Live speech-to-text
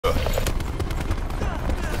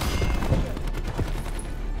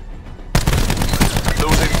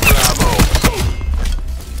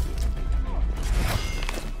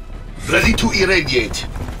Ready to irradiate.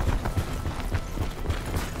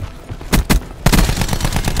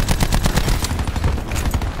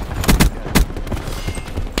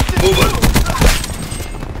 Over.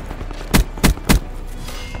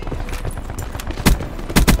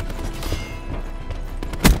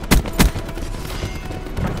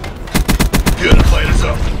 Purifiers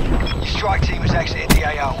up. Your strike team has exited the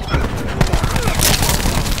AO.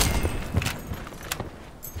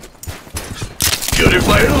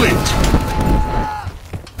 Purifier lit.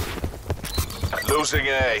 Losing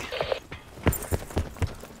A.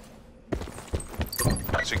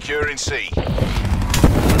 Securing C.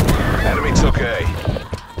 Enemy took A.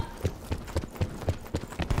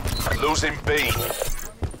 Losing B.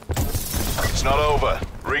 It's not over.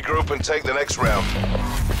 Regroup and take the next round.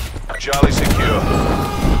 Charlie secure.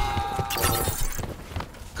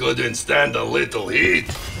 Couldn't stand a little heat.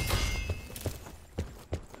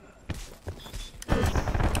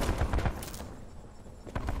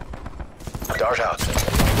 Dart out.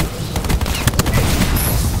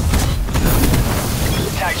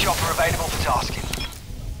 Attack chopper available for tasking.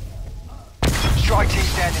 Strike team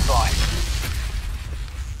standing by.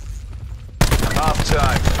 Half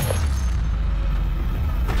time.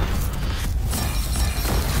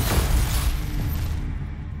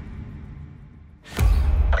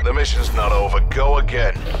 The mission's not over. Go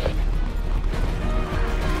again.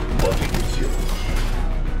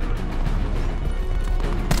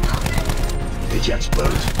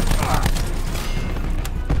 Expert.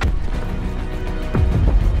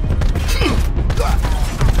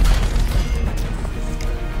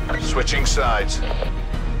 Switching sides.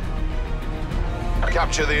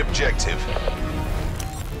 Capture the objective.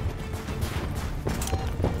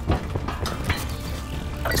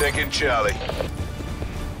 Taking Charlie.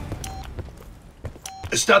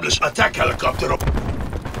 Establish attack helicopter.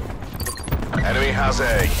 Enemy has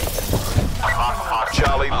A.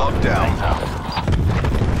 Charlie locked down.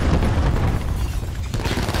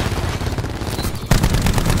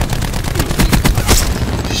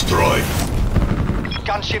 Destroyed.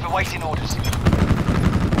 Gunship awaiting orders.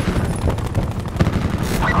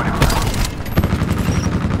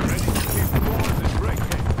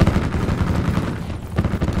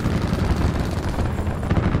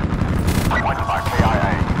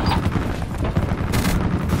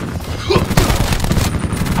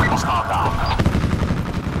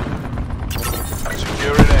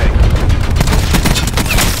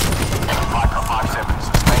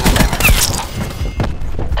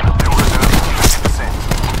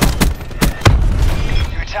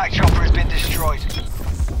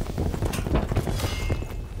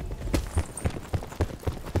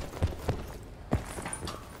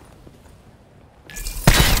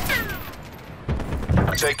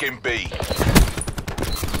 Taking B.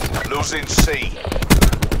 Losing C.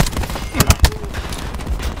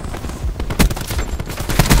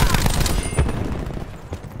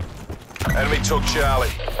 Enemy took Charlie.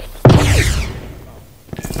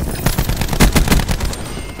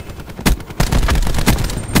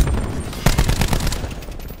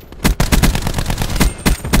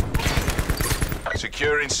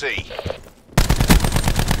 Securing C.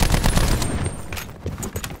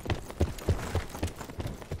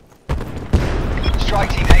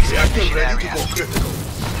 Strike team exit mission Ready to area. go critical.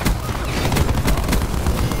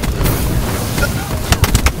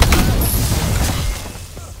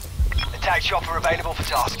 Attack chopper available for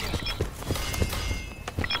tasking.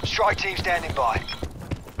 Strike team standing by.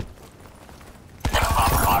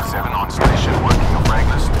 5-7 on station, working a frag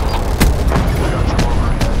list.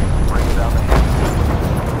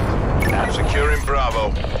 Securing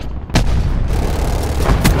Bravo.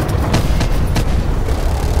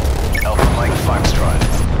 Alpha Mike Foxtrot.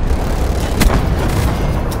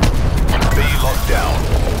 B locked down.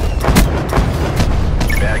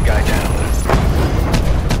 Bad guy down.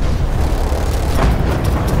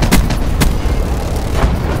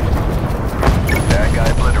 Bad guy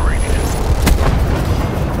obliterated.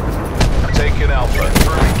 Taking Alpha.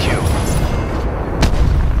 Confirming Q.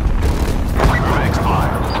 Room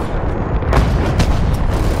expired.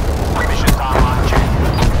 Mission timeline change.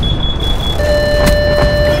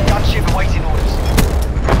 Gunship awaiting orders.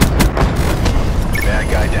 Bad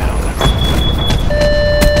guy down.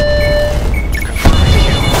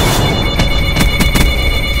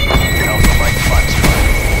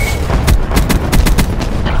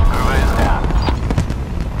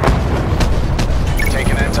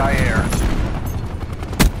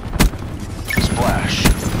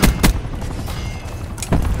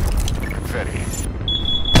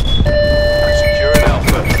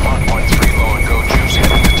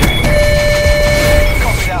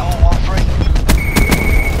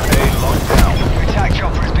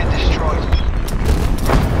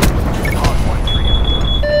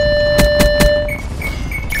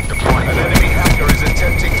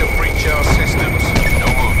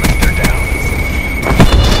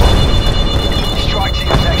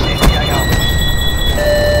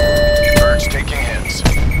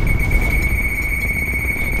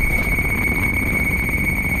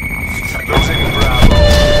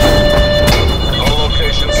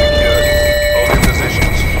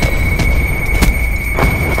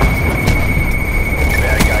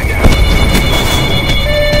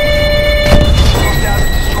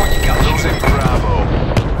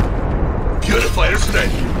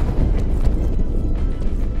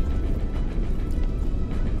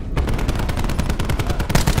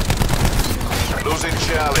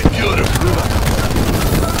 Beautiful.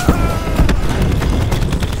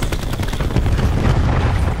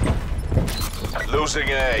 Losing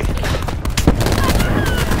A.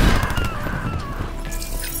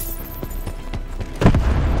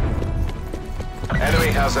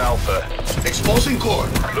 Enemy has Alpha. Exposing core.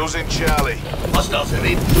 Losing Charlie. Hostiles in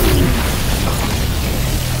it.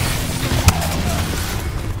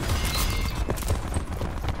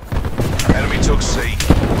 Enemy took C.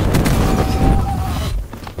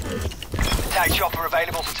 Attack chopper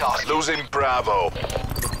available for task. Losing Bravo.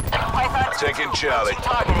 Taking Charlie.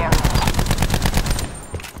 Target area.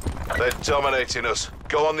 They're dominating us.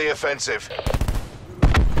 Go on the offensive.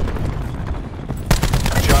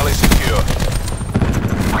 Charlie secure.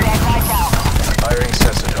 Firing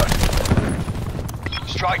sensor dart.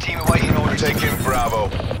 Strike team awaiting orders. Taking Bravo.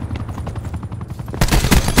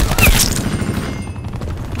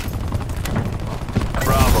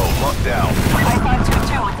 Bravo, locked down.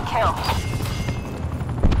 5522 with the kill.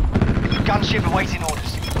 Gunship awaiting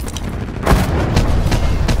orders.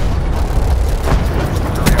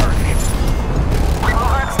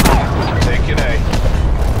 Remover expired. Taking A.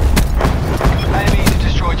 Enemies have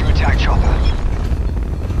destroyed your attack chopper.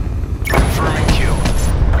 Confirming kill.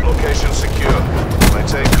 Location secure.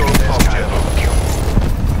 Maintain code posture.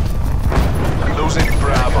 Losing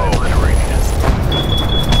Bravo.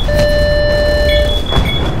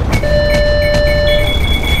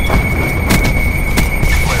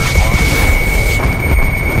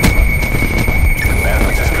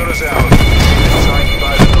 Management as good as ours. Signed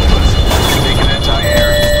by the numbers. Taking anti-air.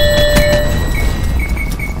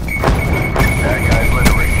 That guy's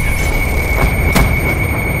liberated.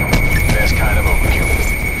 That's kind of overkill.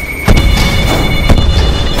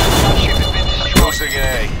 Gunship has been destroyed. Losing A.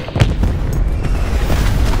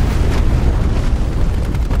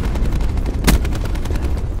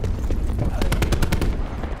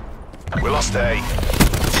 We lost A.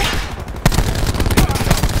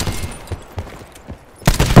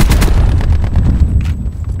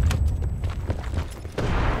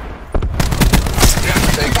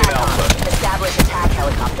 Taking Alpha. Establish attack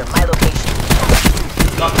helicopter. My location.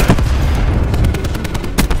 Got that.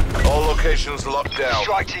 All locations locked down.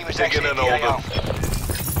 Strike team is Taking exiting an the over. AO.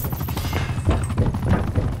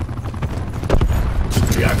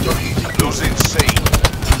 Reactor heating. Losing C.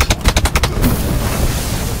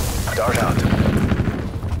 Dart out.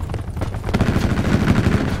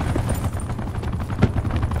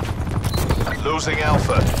 Losing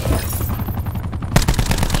Alpha.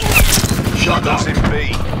 Shut down. Losing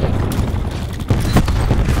B.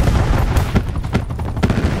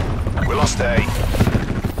 We lost A.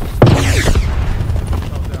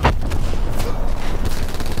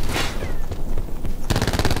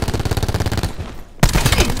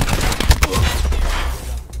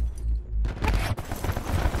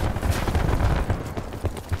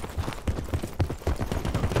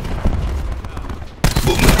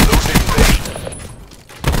 Losing B.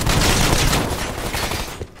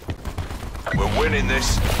 We're winning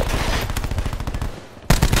this.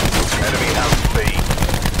 Enemy has B.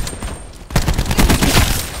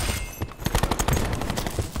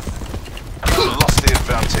 Lost the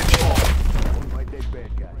advantage.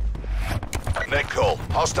 Net call.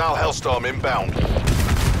 Hostile Hellstorm inbound.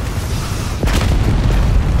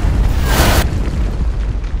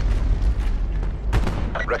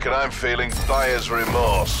 Reckon I'm feeling buyer's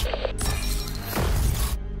remorse.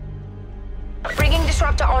 Bringing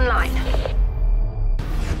disruptor online.